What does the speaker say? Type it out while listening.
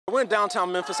We're in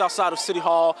downtown Memphis outside of City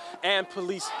Hall and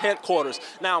police headquarters.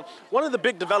 Now, one of the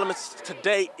big developments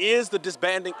today is the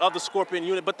disbanding of the Scorpion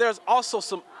unit, but there's also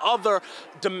some other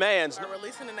demands. We're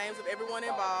releasing the names of everyone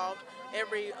involved,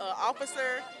 every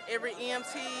officer, every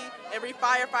EMT, every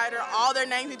firefighter. All their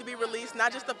names need to be released,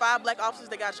 not just the 5 black officers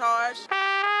that got charged.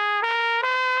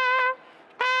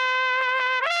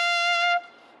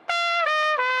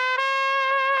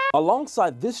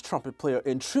 Alongside this trumpet player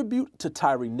in tribute to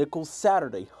Tyre Nichols,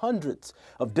 Saturday, hundreds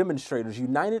of demonstrators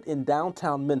united in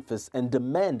downtown Memphis and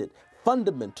demanded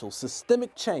fundamental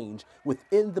systemic change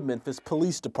within the Memphis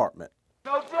Police Department.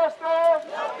 No justice,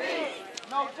 no peace.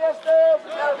 No justice,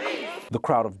 no peace. The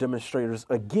crowd of demonstrators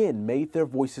again made their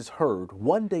voices heard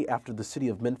one day after the city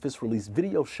of Memphis released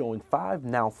video showing 5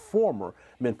 now former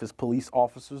Memphis police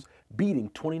officers beating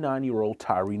 29-year-old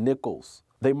Tyre Nichols.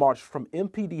 They marched from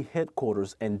MPD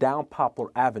headquarters and down Poplar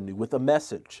Avenue with a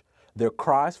message. Their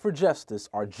cries for justice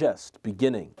are just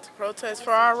beginning. To protest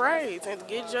for our rights and to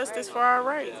get justice for our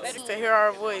rights, to hear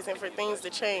our voice and for things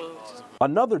to change.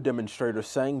 Another demonstrator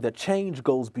saying that change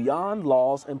goes beyond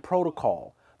laws and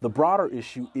protocol. The broader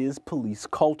issue is police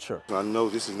culture. I know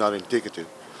this is not indicative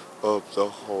of the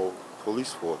whole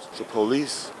police force. The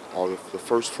police are the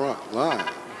first front line.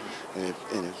 And if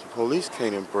the police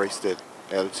can't embrace that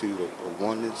attitude of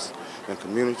oneness and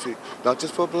community, not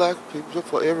just for black people, but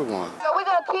for everyone. So we're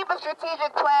going to keep a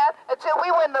strategic plan until we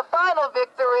win the final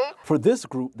victory. For this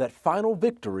group, that final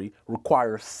victory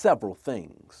requires several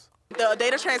things. The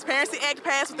Data Transparency Act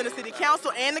passed within the City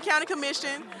Council and the County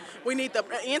Commission. We need the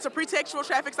end to pretextual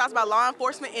traffic stops by law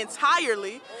enforcement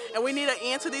entirely, and we need an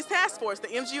end to these task force, the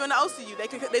MGU and the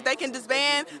OCU. They can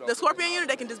disband the Scorpion unit,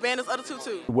 they can disband this other two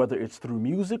too. Whether it's through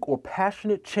music or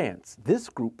passionate chants, this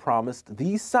group promised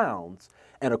these sounds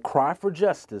and a cry for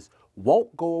justice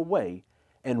won't go away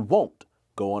and won't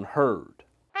go unheard.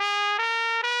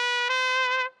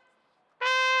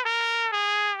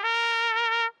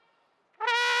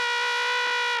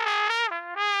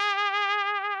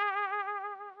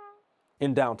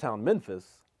 In downtown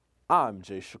Memphis, I'm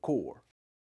Jay Shakur.